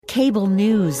Cable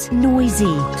news,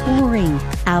 noisy, boring,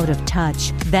 out of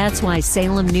touch. That's why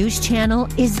Salem News Channel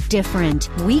is different.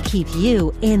 We keep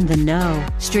you in the know.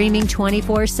 Streaming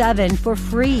 24/7 for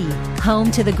free.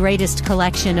 Home to the greatest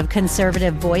collection of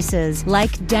conservative voices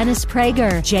like Dennis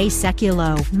Prager, Jay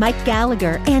Sekulow, Mike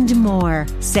Gallagher, and more.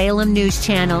 Salem News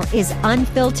Channel is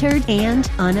unfiltered and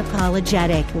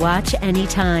unapologetic. Watch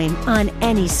anytime, on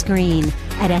any screen,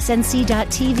 at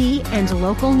snc.tv and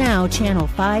Local Now Channel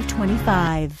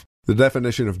 525. The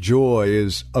definition of joy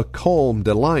is a calm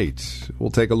delight.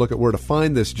 We'll take a look at where to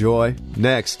find this joy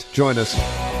next. Join us.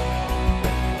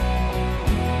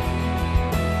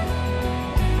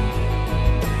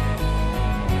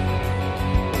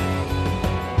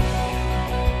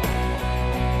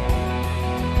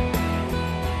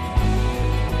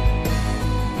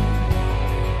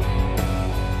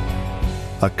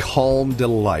 A calm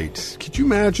delight. Could you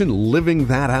imagine living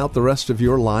that out the rest of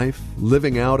your life?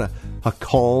 Living out a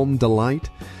calm delight?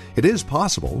 It is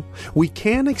possible. We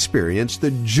can experience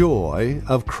the joy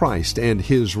of Christ and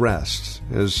His rest.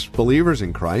 As believers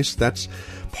in Christ, that's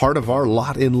part of our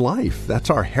lot in life. That's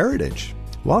our heritage.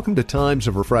 Welcome to Times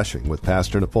of Refreshing with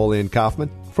Pastor Napoleon Kaufman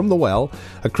from The Well,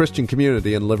 a Christian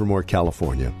community in Livermore,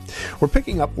 California. We're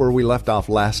picking up where we left off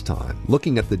last time,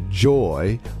 looking at the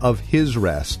joy of His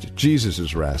rest,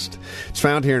 Jesus' rest. It's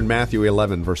found here in Matthew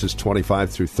 11, verses 25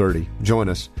 through 30. Join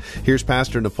us. Here's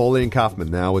Pastor Napoleon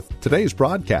Kaufman now with today's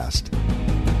broadcast.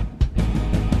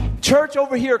 Church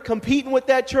over here competing with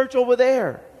that church over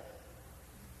there.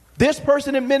 This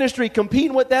person in ministry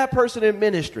competing with that person in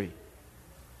ministry.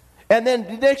 And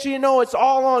then next thing you know, it's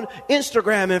all on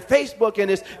Instagram and Facebook, and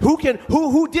it's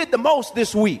who did the most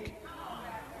this week.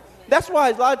 That's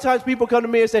why a lot of times people come to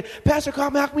me and say, Pastor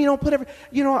Kaufman, how come you don't put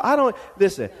I don't,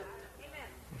 listen.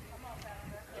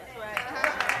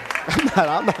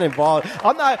 I'm not involved.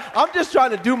 I'm just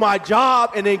trying to do my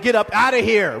job and then get up out of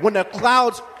here when the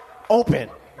clouds open.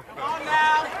 Come on now.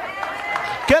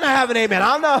 Can I have an amen?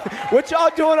 I don't know what y'all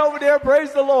doing over there.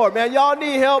 Praise the Lord, man. Y'all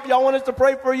need help. Y'all want us to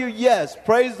pray for you? Yes.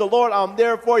 Praise the Lord. I'm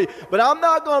there for you. But I'm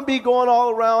not going to be going all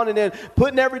around and then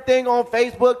putting everything on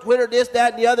Facebook, Twitter, this,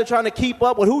 that, and the other, trying to keep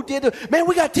up with who did it. Man,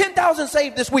 we got 10,000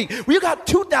 saved this week. We got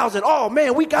 2,000. Oh,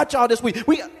 man, we got y'all this week.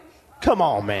 Come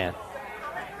on, man.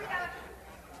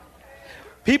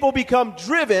 People become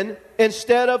driven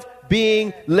instead of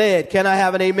being led. Can I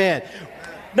have an amen?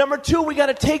 Number 2, we got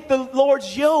to take the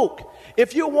Lord's yoke.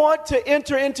 If you want to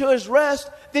enter into His rest,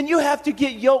 then you have to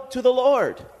get yoked to the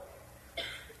Lord.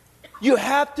 You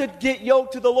have to get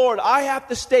yoked to the Lord. I have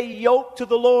to stay yoked to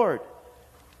the Lord.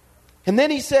 And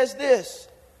then He says this.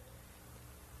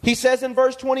 He says in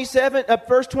verse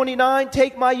 29,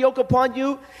 take my yoke upon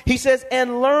you. He says,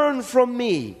 and learn from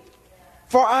me.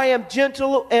 For I am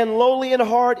gentle and lowly in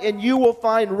heart, and you will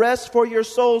find rest for your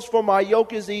souls, for my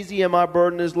yoke is easy and my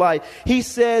burden is light. He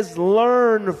says,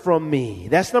 learn from me.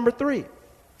 That's number 3. Amen.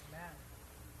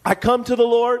 I come to the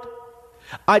Lord,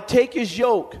 I take His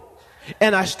yoke,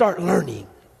 and I start learning.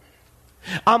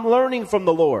 I'm learning from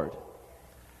the Lord.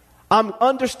 I'm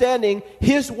understanding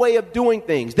His way of doing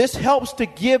things. This helps to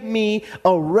give me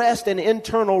a rest, an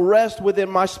internal rest within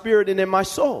my spirit and in my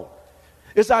soul.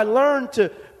 As I learn to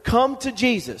come to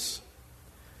Jesus,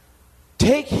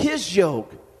 take His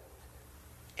yoke,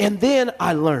 and then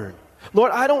I learn.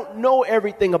 Lord, I don't know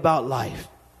everything about life.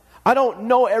 I don't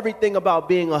know everything about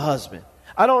being a husband.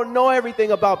 I don't know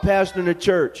everything about pastoring a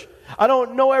church. I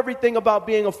don't know everything about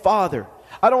being a father.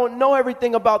 I don't know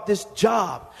everything about this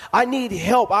job. I need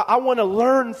help. I want to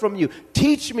learn from you.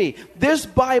 Teach me. This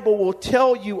Bible will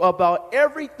tell you about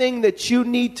everything that you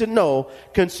need to know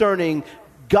concerning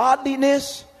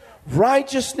godliness,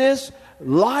 righteousness,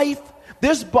 life.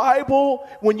 This Bible,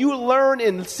 when you learn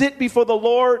and sit before the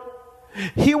Lord,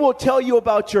 He will tell you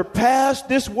about your past.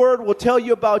 This word will tell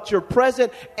you about your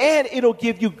present, and it'll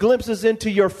give you glimpses into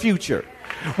your future.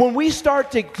 When we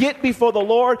start to get before the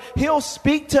Lord, He'll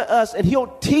speak to us and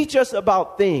He'll teach us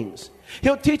about things.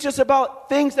 He'll teach us about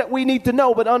things that we need to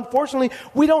know. But unfortunately,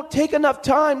 we don't take enough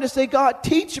time to say, God,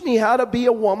 teach me how to be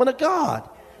a woman of God.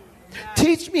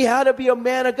 Teach me how to be a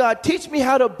man of God. Teach me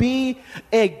how to be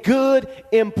a good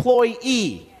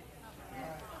employee.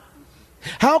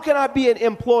 How can I be an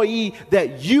employee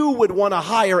that you would want to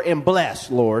hire and bless,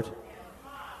 Lord?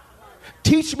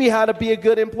 Teach me how to be a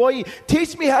good employee.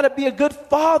 Teach me how to be a good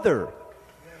father.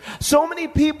 So many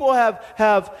people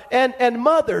and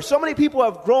mothers, so many people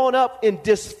have grown up in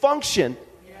dysfunction,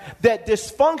 that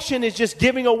dysfunction is just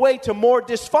giving away to more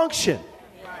dysfunction.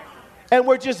 And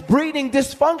we're just breeding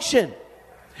dysfunction.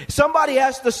 Somebody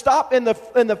has to stop in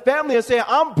the family and say,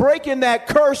 I'm breaking that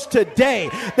curse today.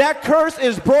 That curse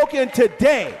is broken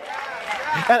today.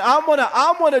 And I'm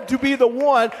gonna to be the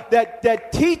one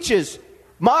that teaches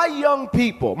my young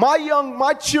people,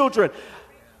 my children,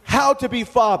 how to be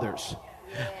fathers,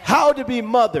 how to be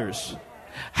mothers,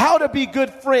 how to be good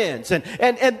friends.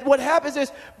 And what happens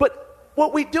is, but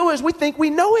what we do is we think we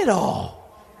know it all.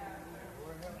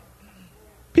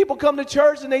 People come to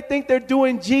church and they think they're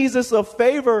doing Jesus a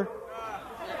favor.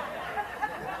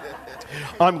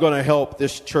 I'm going to help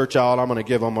this church out. I'm going to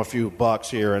give them a few bucks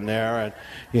here and there.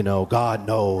 And, God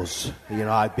knows,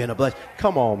 I've been a blessing.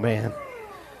 Come on, man.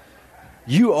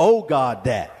 You owe God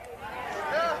that.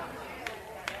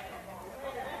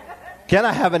 Can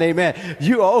I have an amen?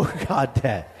 You owe God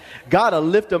that. God will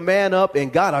lift a man up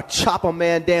and God will chop a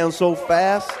man down so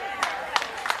fast.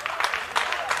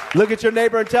 Look at your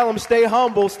neighbor and tell him, stay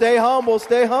humble, stay humble,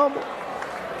 stay humble.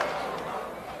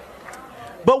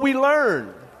 But we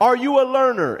learn. Are you a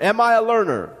learner? Am I a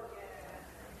learner?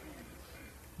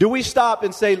 Do we stop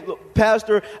and say,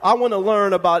 Pastor, I want to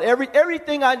learn about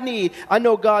everything I need. I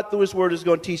know God through his word is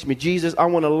going to teach me. Jesus, I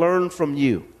want to learn from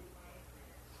you.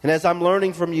 And as I'm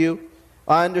learning from you,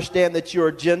 I understand that you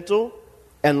are gentle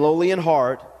and lowly in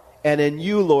heart. And in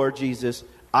you, Lord Jesus,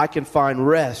 I can find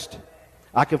rest.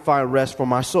 I can find rest for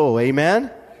my soul. Amen?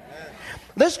 Amen.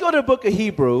 Let's go to the book of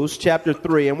Hebrews, chapter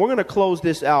 3. And we're going to close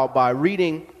this out by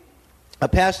reading a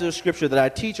passage of scripture that I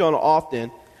teach on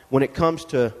often when it comes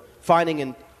to finding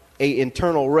an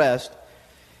internal rest.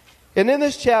 And in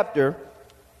this chapter,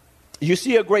 you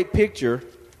see a great picture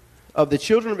of the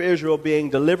children of Israel being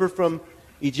delivered from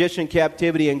Egyptian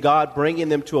captivity and God bringing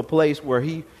them to a place where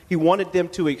he wanted them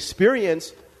to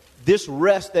experience this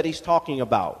rest that he's talking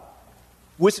about,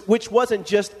 which wasn't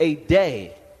just a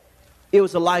day. It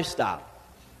was a lifestyle.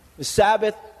 The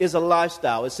Sabbath is a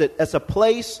lifestyle. It's a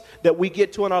place that we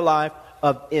get to in our life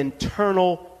of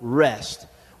internal rest.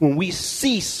 When we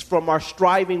cease from our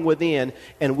striving within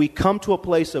and we come to a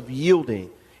place of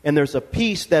yielding, and there's a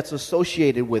peace that's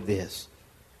associated with this.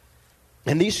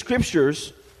 And these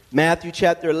scriptures, Matthew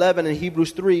chapter 11 and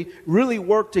Hebrews 3, really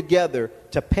work together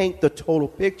to paint the total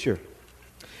picture.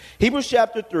 Hebrews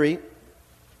chapter 3,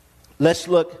 let's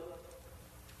look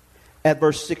at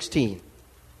verse 16.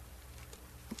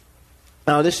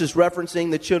 Now this is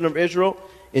referencing the children of Israel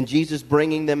and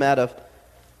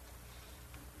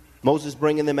Moses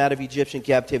bringing them out of Egyptian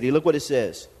captivity. Look what it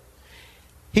says.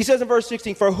 He says in verse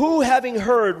 16, for who having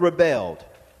heard rebelled?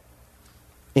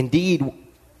 Indeed,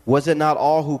 was it not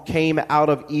all who came out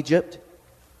of Egypt,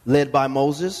 led by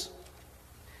Moses?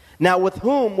 Now with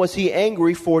whom was he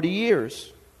angry 40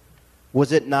 years?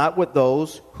 Was it not with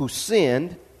those who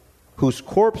sinned, whose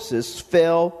corpses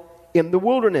fell in the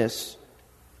wilderness?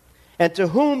 And to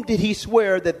whom did he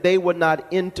swear that they would not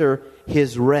enter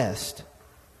his rest?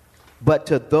 But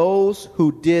to those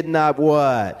who did not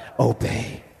what?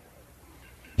 Obey.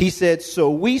 He said, so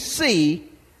we see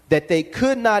that they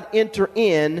could not enter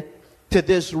in to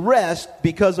this rest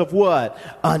because of what?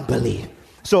 Unbelief.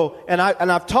 So, and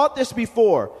I've taught this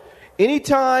before.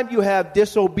 Anytime you have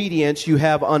disobedience, you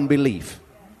have unbelief.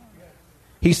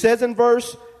 He says in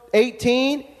verse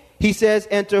 18, he says,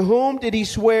 and to whom did he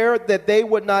swear that they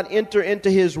would not enter into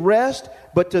his rest,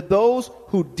 but to those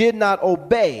who did not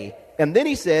obey? And then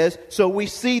he says, so we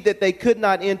see that they could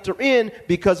not enter in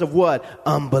because of what?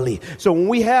 Unbelief. So when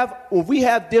we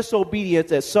have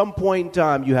disobedience, at some point in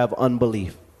time, you have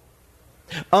unbelief.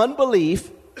 Unbelief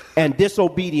and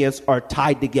disobedience are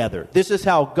tied together. This is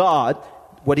how God,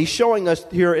 what he's showing us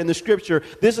here in the scripture,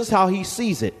 this is how he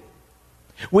sees it.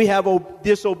 We have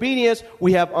disobedience,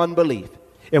 we have unbelief.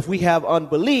 If we have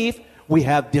unbelief, we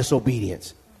have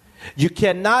disobedience. You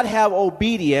cannot have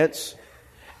obedience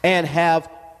and have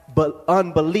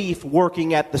unbelief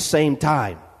working at the same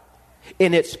time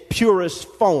in its purest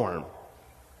form.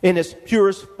 In its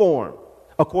purest form,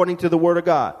 according to the Word of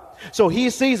God. So he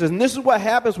sees us, and this is what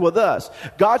happens with us.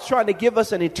 God's trying to give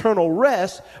us an eternal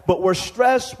rest, but we're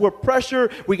stressed, we're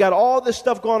pressured, we got all this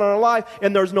stuff going on in our life,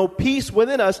 and there's no peace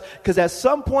within us, because at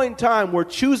some point in time, we're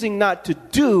choosing not to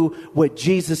do what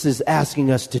Jesus is asking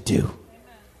us to do.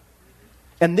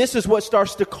 And this is what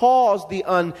starts to cause the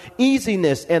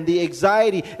uneasiness and the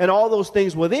anxiety and all those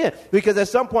things within. Because at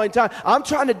some point in time, I'm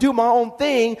trying to do my own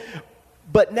thing,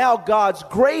 but now God's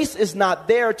grace is not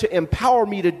there to empower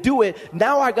me to do it.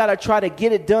 Now I got to try to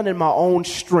get it done in my own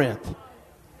strength.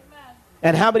 Amen.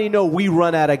 And how many know we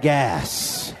run out of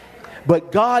gas?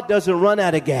 But God doesn't run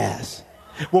out of gas.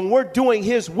 When we're doing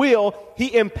his will,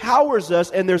 he empowers us,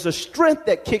 and there's a strength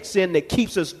that kicks in that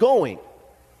keeps us going.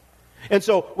 And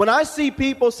so when I see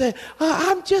people say,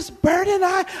 I'm just burdened,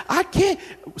 I can't.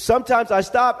 Sometimes I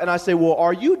stop and I say, well,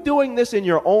 are you doing this in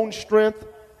your own strength?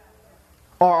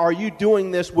 Or are you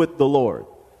doing this with the Lord?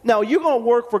 Now, you're going to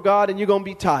work for God and you're going to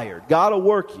be tired. God will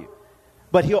work you.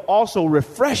 But he'll also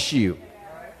refresh you.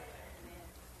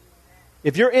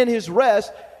 If you're in his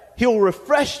rest, he'll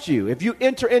refresh you. If you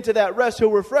enter into that rest,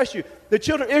 he'll refresh you. The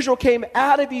children of Israel came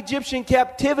out of Egyptian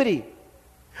captivity.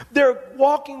 They're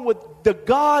walking with the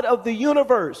God of the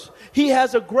universe. He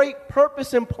has a great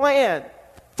purpose and plan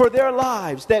for their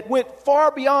lives that went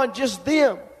far beyond just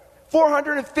them.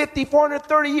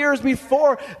 430 years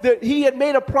before that, he had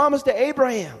made a promise to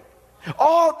Abraham.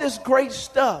 All this great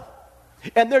stuff.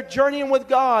 And they're journeying with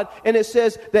God, and it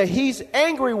says that he's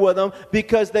angry with them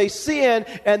because they sinned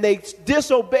and they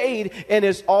disobeyed, and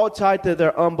it's all tied to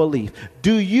their unbelief.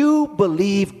 Do you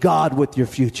believe God with your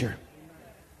future?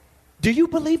 Do you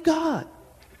believe God?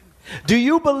 Do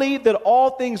you believe that all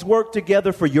things work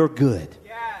together for your good?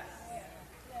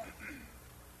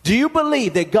 Do you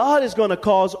believe that God is going to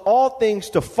cause all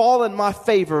things to fall in my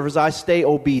favor as I stay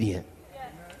obedient?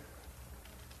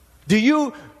 Do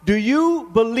you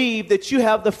believe that you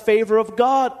have the favor of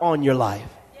God on your life?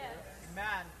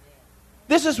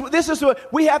 This is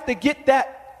what we have to get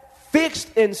that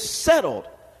fixed and settled,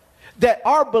 that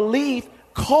our belief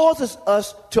causes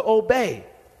us to obey.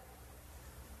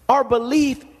 Our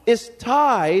belief is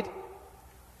tied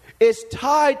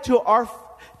to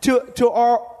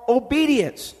our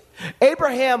obedience.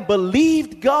 Abraham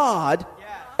believed God,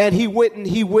 and he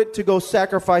went to go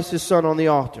sacrifice his son on the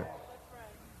altar.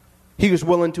 He was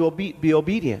willing to be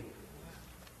obedient.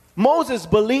 Moses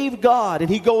believed God, and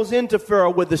he goes into Pharaoh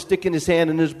with a stick in his hand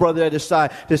and his brother at his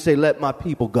side to say, let my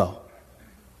people go.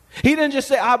 He didn't just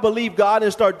say, I believe God,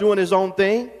 and start doing his own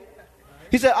thing.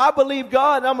 He said, I believe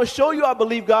God, and I'm going to show you I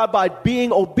believe God by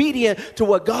being obedient to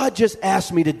what God just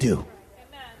asked me to do.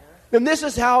 And this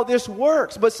is how this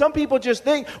works. But some people just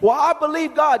think, well, I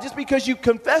believe God. Just because you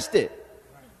confessed it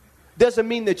doesn't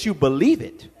mean that you believe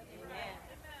it.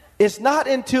 It's not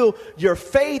until your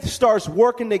faith starts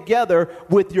working together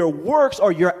with your works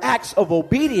or your acts of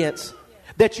obedience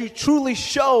that you truly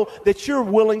show that you're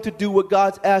willing to do what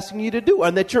God's asking you to do,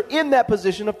 and that you're in that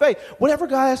position of faith. Whatever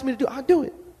God asks me to do, I'll do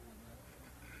it.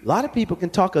 A lot of people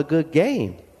can talk a good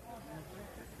game,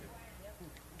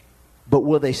 but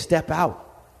will they step out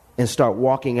and start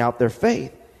walking out their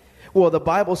faith? Well, the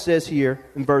Bible says here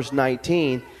in verse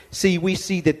 19, we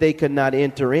see that they could not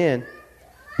enter in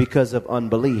because of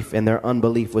unbelief, and their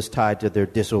unbelief was tied to their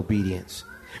disobedience.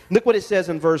 Look what it says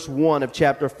in verse 1 of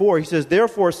chapter 4. He says,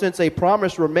 therefore, since a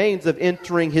promise remains of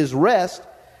entering his rest,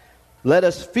 let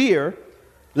us fear,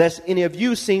 lest any of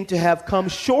you seem to have come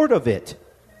short of it.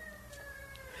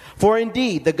 For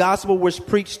indeed, the gospel was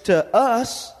preached to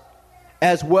us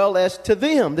as well as to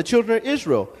them, the children of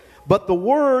Israel. But the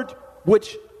word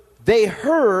which they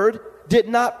heard did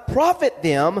not profit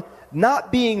them,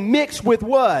 not being mixed with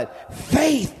what?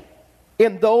 Faith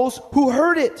in those who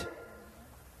heard it.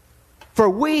 For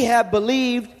we have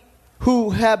believed,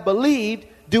 who have believed,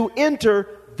 do enter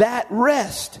that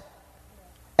rest,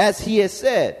 as he has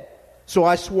said. So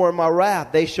I swore in my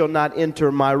wrath, they shall not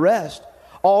enter my rest,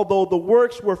 although the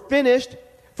works were finished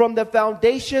from the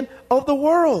foundation of the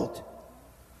world.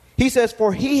 He says,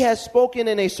 for he has spoken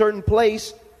in a certain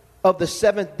place of the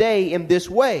seventh day in this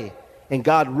way. And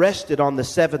God rested on the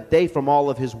seventh day from all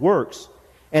of his works.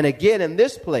 And again in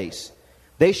this place,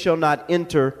 they shall not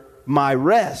enter my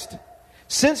rest.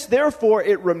 Since therefore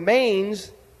it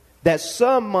remains that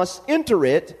some must enter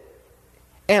it,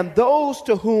 and those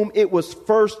to whom it was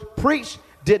first preached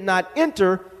did not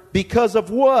enter because of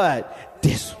what?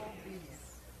 Disobedience.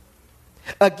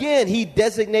 Again, he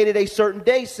designated a certain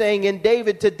day, saying in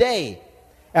David, today,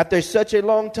 after such a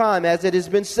long time as it has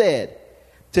been said,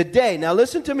 today. Now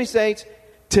listen to me, saints.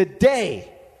 Today,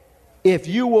 if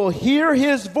you will hear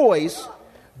his voice,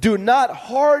 do not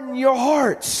harden your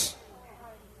hearts.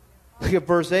 Look at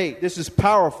verse 8. This is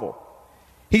powerful.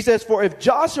 He says, for if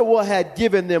Joshua had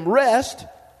given them rest,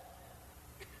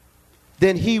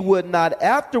 then he would not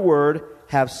afterward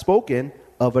have spoken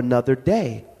of another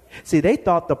day. See, they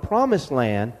thought the promised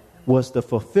land was the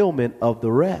fulfillment of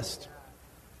the rest.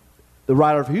 The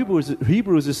writer of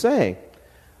Hebrews is saying,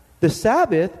 the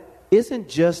Sabbath isn't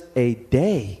just a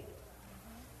day.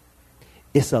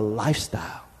 It's a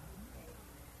lifestyle.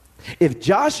 If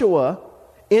Joshua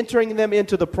entering them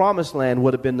into the promised land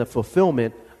would have been the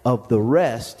fulfillment of the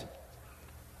rest,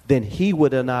 then he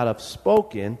would not have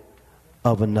spoken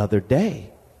of another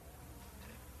day.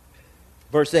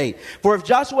 Verse 8, for if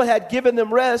Joshua had given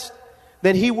them rest,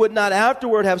 then he would not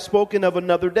afterward have spoken of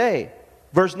another day.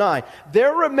 Verse 9,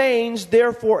 there remains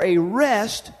therefore a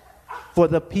rest for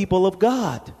the people of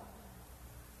God.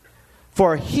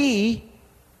 For he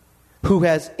who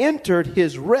has entered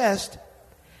his rest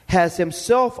has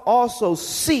himself also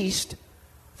ceased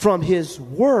from his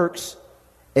works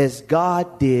as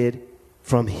God did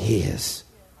from his.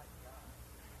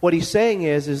 What he's saying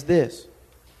is this.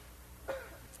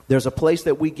 There's a place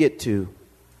that we get to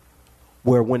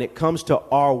where when it comes to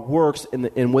our works, and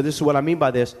this is what I mean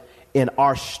by this, in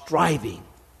our striving,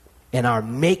 and our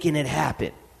making it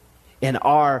happen, and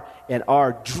our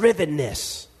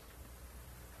drivenness,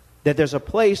 that there's a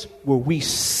place where we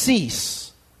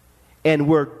cease and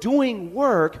we're doing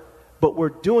work, but we're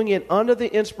doing it under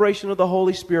the inspiration of the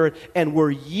Holy Spirit, and we're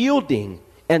yielding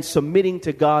and submitting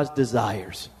to God's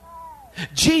desires.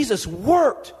 Jesus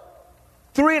worked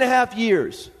 3.5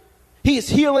 years. He's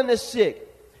healing the sick.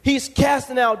 He's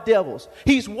casting out devils.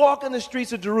 He's walking the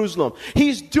streets of Jerusalem.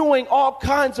 He's doing all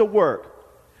kinds of work.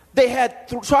 They had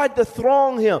tried to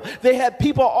throng him. They had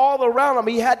people all around him.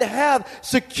 He had to have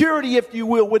security, if you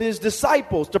will, with his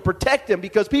disciples to protect him,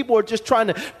 because people were just trying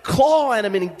to claw at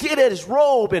him and get at his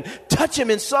robe and touch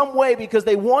him in some way because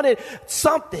they wanted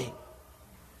something.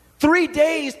 3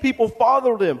 days people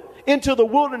followed him into the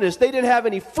wilderness. They didn't have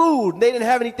any food. They didn't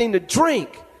have anything to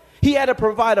drink. He had to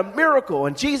provide a miracle.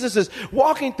 And Jesus is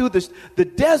walking through the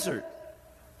desert,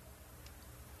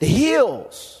 the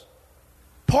hills,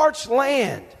 parched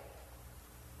land.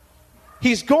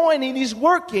 He's going and he's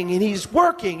working and he's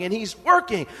working and he's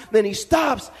working. Then he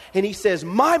stops and he says,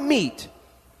 my meat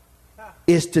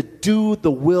is to do the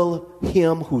will of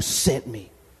him who sent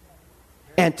me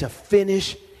and to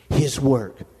finish his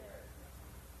work.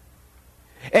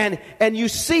 And you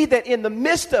see that in the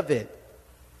midst of it,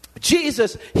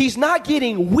 Jesus, he's not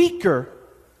getting weaker,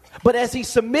 but as he's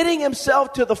submitting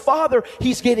himself to the Father,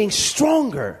 he's getting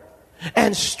stronger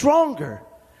and stronger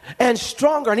and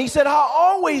stronger. And he said, I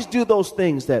always do those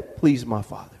things that please my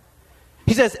Father.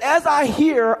 He says, as I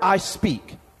hear, I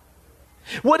speak.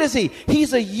 What is he?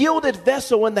 He's a yielded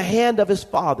vessel in the hand of his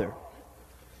Father.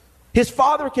 His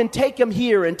Father can take him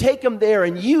here and take him there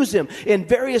and use him in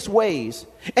various ways.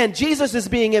 And Jesus is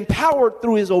being empowered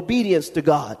through his obedience to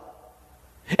God.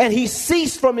 And he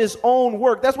ceased from his own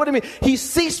work. That's what I mean. He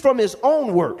ceased from his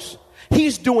own works.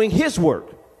 He's doing his work.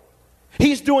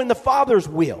 He's doing the Father's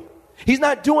will. He's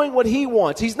not doing what he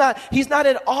wants. He's not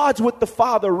at odds with the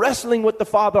Father, wrestling with the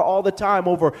Father all the time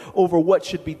over what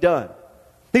should be done.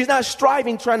 He's not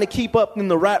striving, trying to keep up in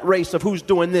the rat race of who's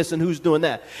doing this and who's doing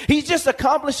that. He's just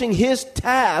accomplishing his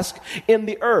task in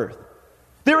the earth.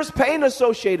 There was pain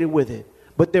associated with it,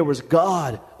 but there was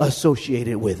God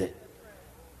associated with it.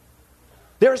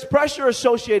 There's pressure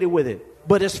associated with it,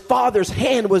 but his Father's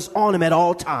hand was on him at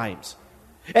all times.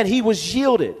 And he was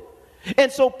yielded.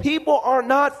 And so people are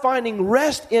not finding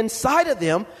rest inside of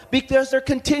them because they're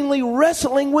continually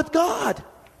wrestling with God.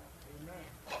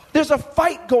 There's a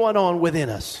fight going on within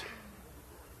us.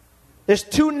 There's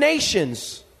 2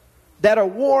 nations that are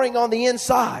warring on the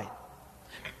inside.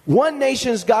 One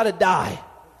nation's got to die.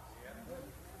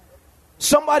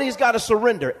 Somebody's got to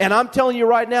surrender. And I'm telling you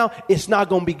right now, it's not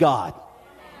going to be God.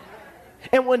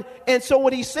 And so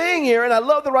what he's saying here, and I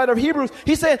love the writer of Hebrews,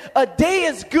 he said, a day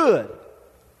is good,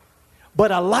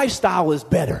 but a lifestyle is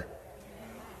better.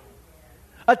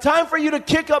 A time for you to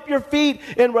kick up your feet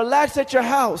and relax at your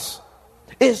house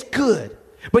is good.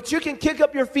 But you can kick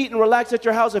up your feet and relax at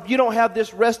your house. If you don't have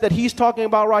this rest that he's talking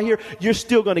about right here, you're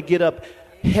still going to get up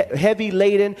heavy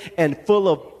laden and full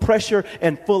of pressure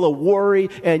and full of worry,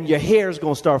 and your hair is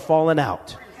going to start falling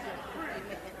out.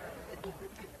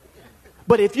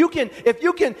 But if you can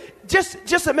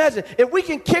just imagine, if we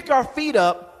can kick our feet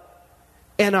up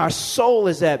and our soul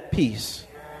is at peace.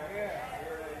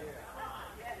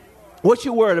 What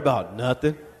you worried about?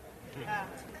 Nothing.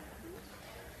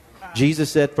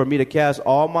 Jesus said for me to cast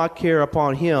all my care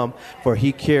upon him, for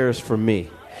he cares for me.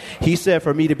 He said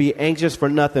for me to be anxious for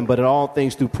nothing, but in all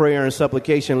things through prayer and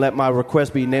supplication, let my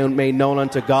request be made known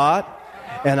unto God.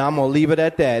 And I'm going to leave it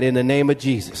at that in the name of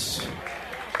Jesus.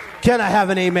 Can I have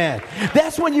an amen?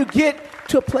 That's when you get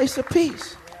to a place of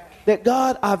peace that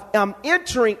God, I'm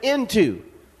entering into.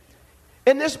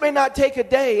 And this may not take a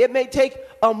day. It may take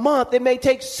a month. It may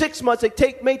take 6 months.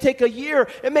 It may take a year.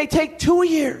 It may take 2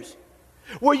 years.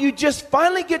 Where you just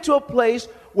finally get to a place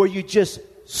where you just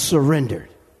surrendered.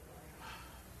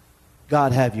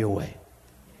 God, have your way.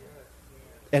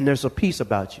 And there's a peace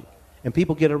about you. And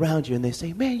people get around you and they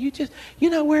say, man,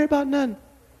 you're not worried about nothing.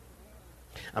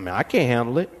 I mean, I can't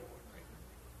handle it.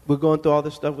 We're going through all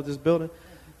this stuff with this building.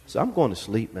 So I'm going to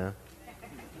sleep, man.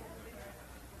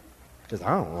 Because I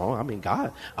don't know. I mean,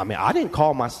 God, I didn't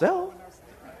call myself.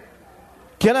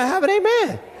 Can I have an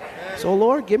amen? So,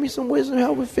 Lord, give me some wisdom,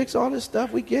 help me fix all this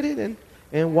stuff. We get it, and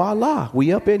voila,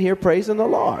 we up in here praising the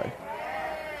Lord.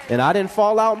 And I didn't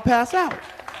fall out and pass out.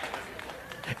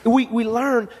 We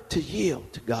learn to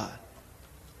yield to God.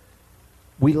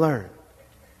 We learn.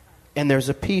 And there's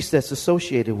a peace that's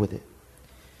associated with it.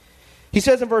 He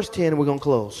says in verse 10, and we're going to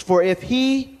close. For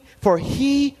he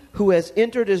who has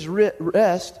entered his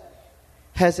rest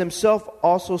has himself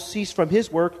also ceased from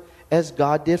his work as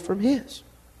God did from his.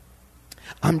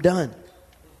 I'm done.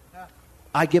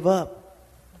 I give up.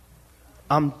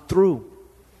 I'm through.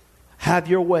 Have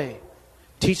your way.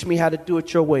 Teach me how to do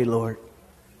it your way, Lord.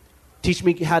 Teach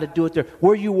me how to do it there.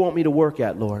 Where you want me to work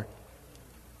at, Lord.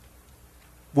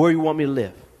 Where you want me to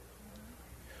live.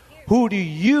 Who do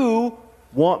you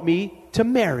want me to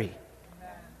marry?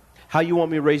 How you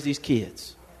want me to raise these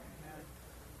kids?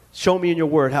 Show me in your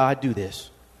word how I do this.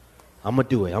 I'm going to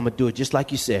do it. I'm going to do it just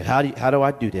like you said. How do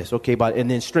I do this? Okay, and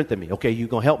then strengthen me. Okay, you're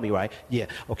going to help me, right? Yeah.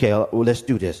 Okay, well, let's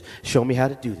do this. Show me how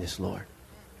to do this, Lord.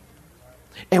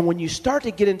 And when you start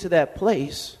to get into that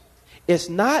place, it's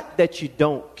not that you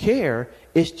don't care.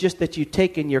 It's just that you've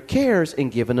taken your cares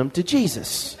and given them to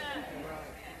Jesus.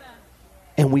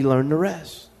 And we learn the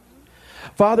rest.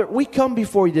 Father, we come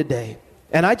before you today,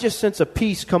 and I just sense a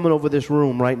peace coming over this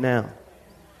room right now.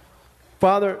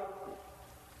 Father,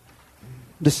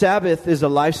 the Sabbath is a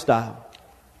lifestyle.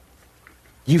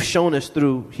 You've shown us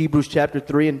through Hebrews chapter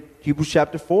 3 and Hebrews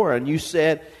chapter 4, and you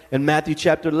said in Matthew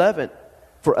chapter 11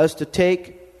 for us to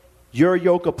take your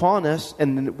yoke upon us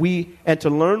and to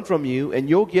learn from you, and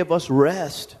you'll give us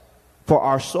rest for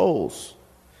our souls,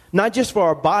 not just for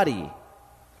our body.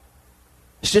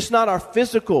 It's just not our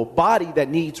physical body that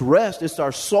needs rest. It's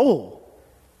our soul.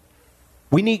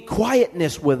 We need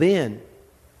quietness within.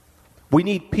 We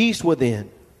need peace within.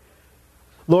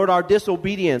 Lord, our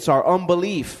disobedience, our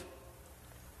unbelief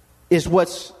is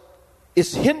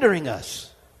hindering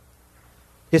us.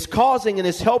 It's causing and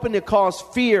it's helping to cause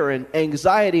fear and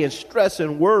anxiety and stress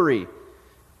and worry.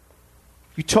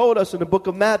 You told us in the book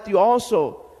of Matthew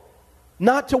also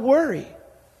not to worry.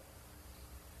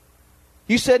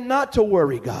 You said not to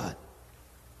worry, God.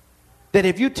 That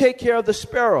if you take care of the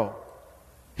sparrow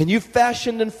and you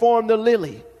fashioned and formed the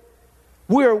lily,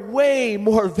 we're way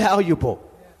more valuable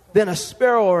than a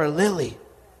sparrow or a lily.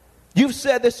 You've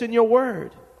said this in your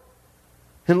word.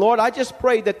 And Lord, I just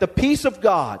pray that the peace of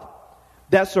God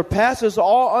that surpasses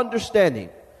all understanding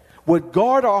would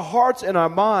guard our hearts and our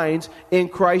minds in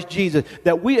Christ Jesus.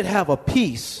 That we would have a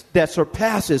peace that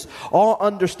surpasses all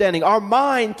understanding. Our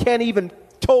mind can't even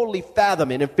totally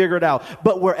fathom it and figure it out,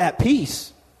 but we're at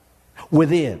peace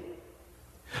within.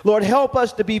 Lord, help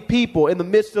us to be people in the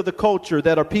midst of the culture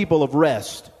that are people of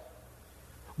rest.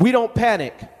 We don't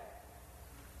panic.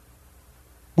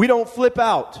 We don't flip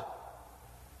out.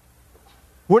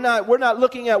 We're not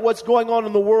looking at what's going on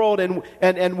in the world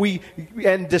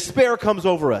and despair comes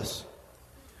over us.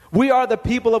 We are the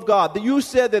people of God. You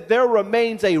said that there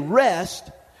remains a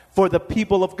rest for the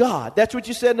people of God. That's what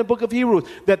you said in the book of Hebrews,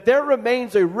 that there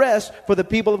remains a rest for the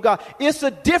people of God. It's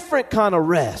a different kind of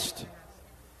rest.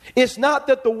 It's not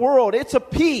that the world, it's a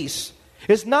peace.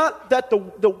 It's not that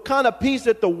the kind of peace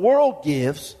that the world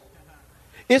gives.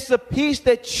 It's the peace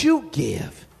that you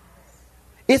give.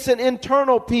 It's an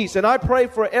internal peace. And I pray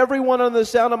for everyone under the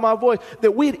sound of my voice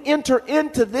that we'd enter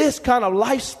into this kind of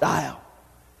lifestyle.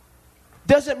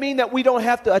 Doesn't mean that we don't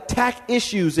have to attack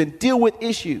issues and deal with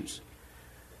issues.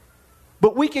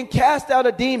 But we can cast out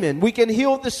a demon. We can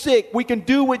heal the sick. We can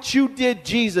do what you did,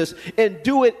 Jesus, and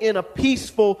do it in a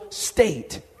peaceful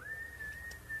state.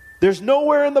 There's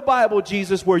nowhere in the Bible,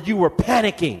 Jesus, where you were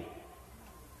panicking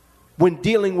when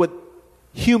dealing with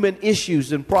human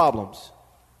issues and problems.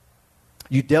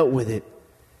 You dealt with it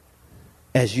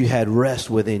as you had rest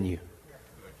within you.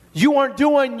 You weren't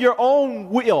doing your own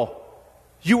will.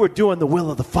 You were doing the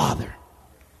will of the Father.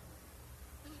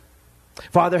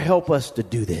 Father, help us to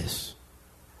do this.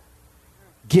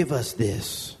 Give us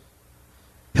this.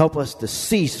 Help us to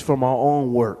cease from our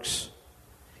own works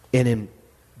and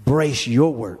embrace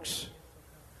your works,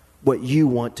 what you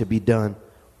want to be done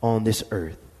on this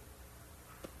earth.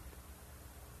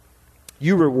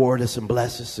 You reward us and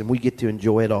bless us, and we get to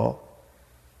enjoy it all.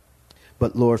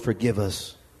 But Lord, forgive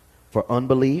us for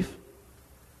unbelief,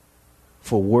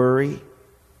 for worry,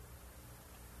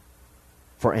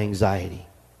 for anxiety.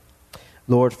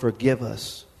 Lord, forgive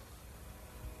us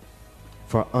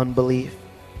for unbelief,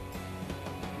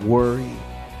 worry,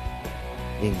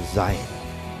 anxiety.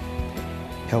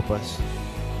 Help us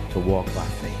to walk by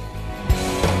faith.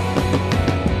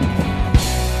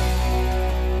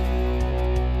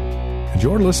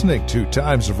 You're listening to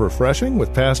Times of Refreshing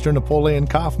with Pastor Napoleon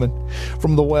Kaufman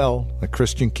from The Well, a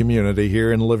Christian community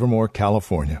here in Livermore,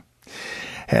 California.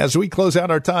 As we close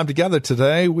out our time together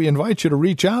today, we invite you to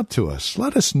reach out to us.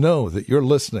 Let us know that you're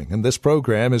listening and this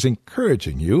program is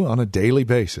encouraging you on a daily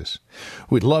basis.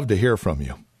 We'd love to hear from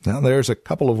you. Now, there's a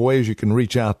couple of ways you can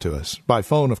reach out to us. By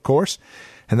phone, of course,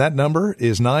 and that number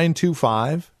is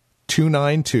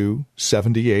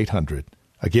 925-292-7800.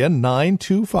 Again,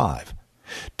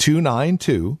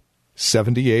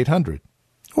 925-292-7800.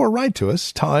 Or write to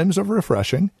us, Times of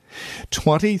Refreshing,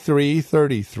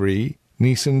 2333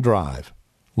 Neeson Drive,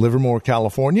 Livermore,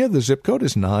 California. The zip code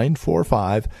is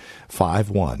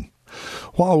 94551.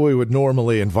 While we would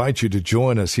normally invite you to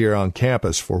join us here on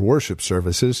campus for worship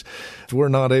services, we're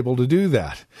not able to do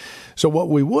that. So what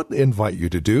we would invite you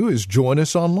to do is join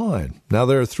us online. Now,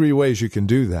 there are 3 ways you can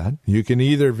do that. You can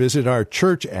either visit our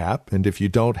church app, and if you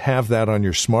don't have that on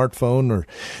your smartphone or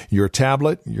your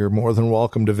tablet, you're more than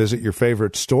welcome to visit your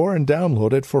favorite store and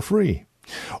download it for free.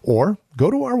 Or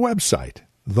go to our website,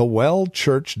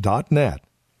 thewellchurch.net.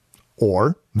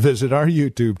 Or visit our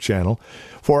YouTube channel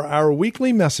for our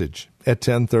weekly message at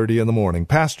 10:30 in the morning.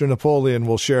 Pastor Napoleon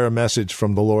will share a message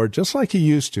from the Lord just like he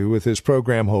used to with his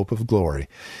program Hope of Glory.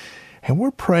 And we're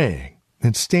praying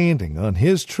and standing on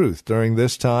his truth during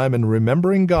this time and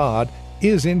remembering God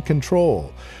is in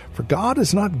control. For God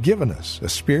has not given us a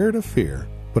spirit of fear,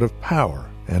 but of power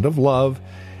and of love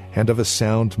and of a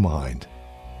sound mind.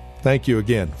 Thank you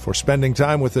again for spending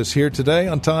time with us here today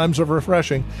on Times of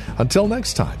Refreshing. Until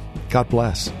next time, God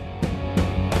bless.